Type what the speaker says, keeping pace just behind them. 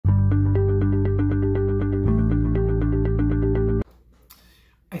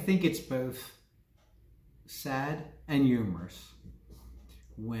think it's both sad and humorous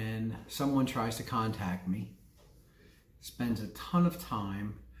when someone tries to contact me, spends a ton of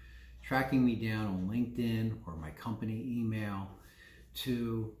time tracking me down on LinkedIn or my company email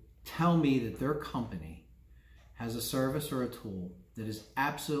to tell me that their company has a service or a tool that is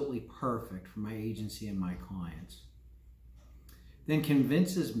absolutely perfect for my agency and my clients, then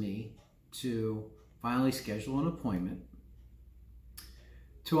convinces me to finally schedule an appointment,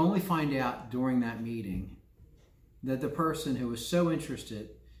 to only find out during that meeting that the person who was so interested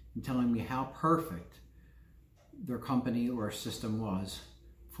in telling me how perfect their company or system was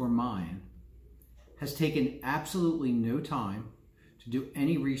for mine has taken absolutely no time to do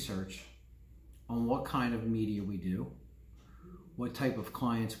any research on what kind of media we do, what type of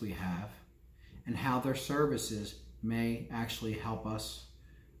clients we have, and how their services may actually help us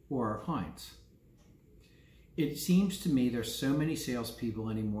or our clients. It seems to me there's so many salespeople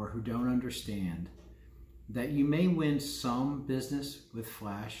anymore who don't understand that you may win some business with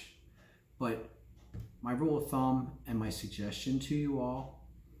flash, but my rule of thumb and my suggestion to you all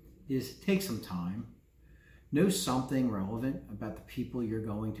is take some time, know something relevant about the people you're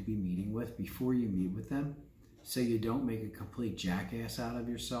going to be meeting with before you meet with them, so you don't make a complete jackass out of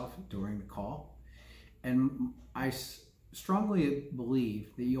yourself during the call. And I strongly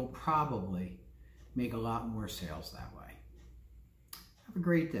believe that you'll probably make a lot more sales that way. Have a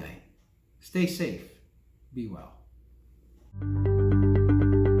great day. Stay safe. Be well.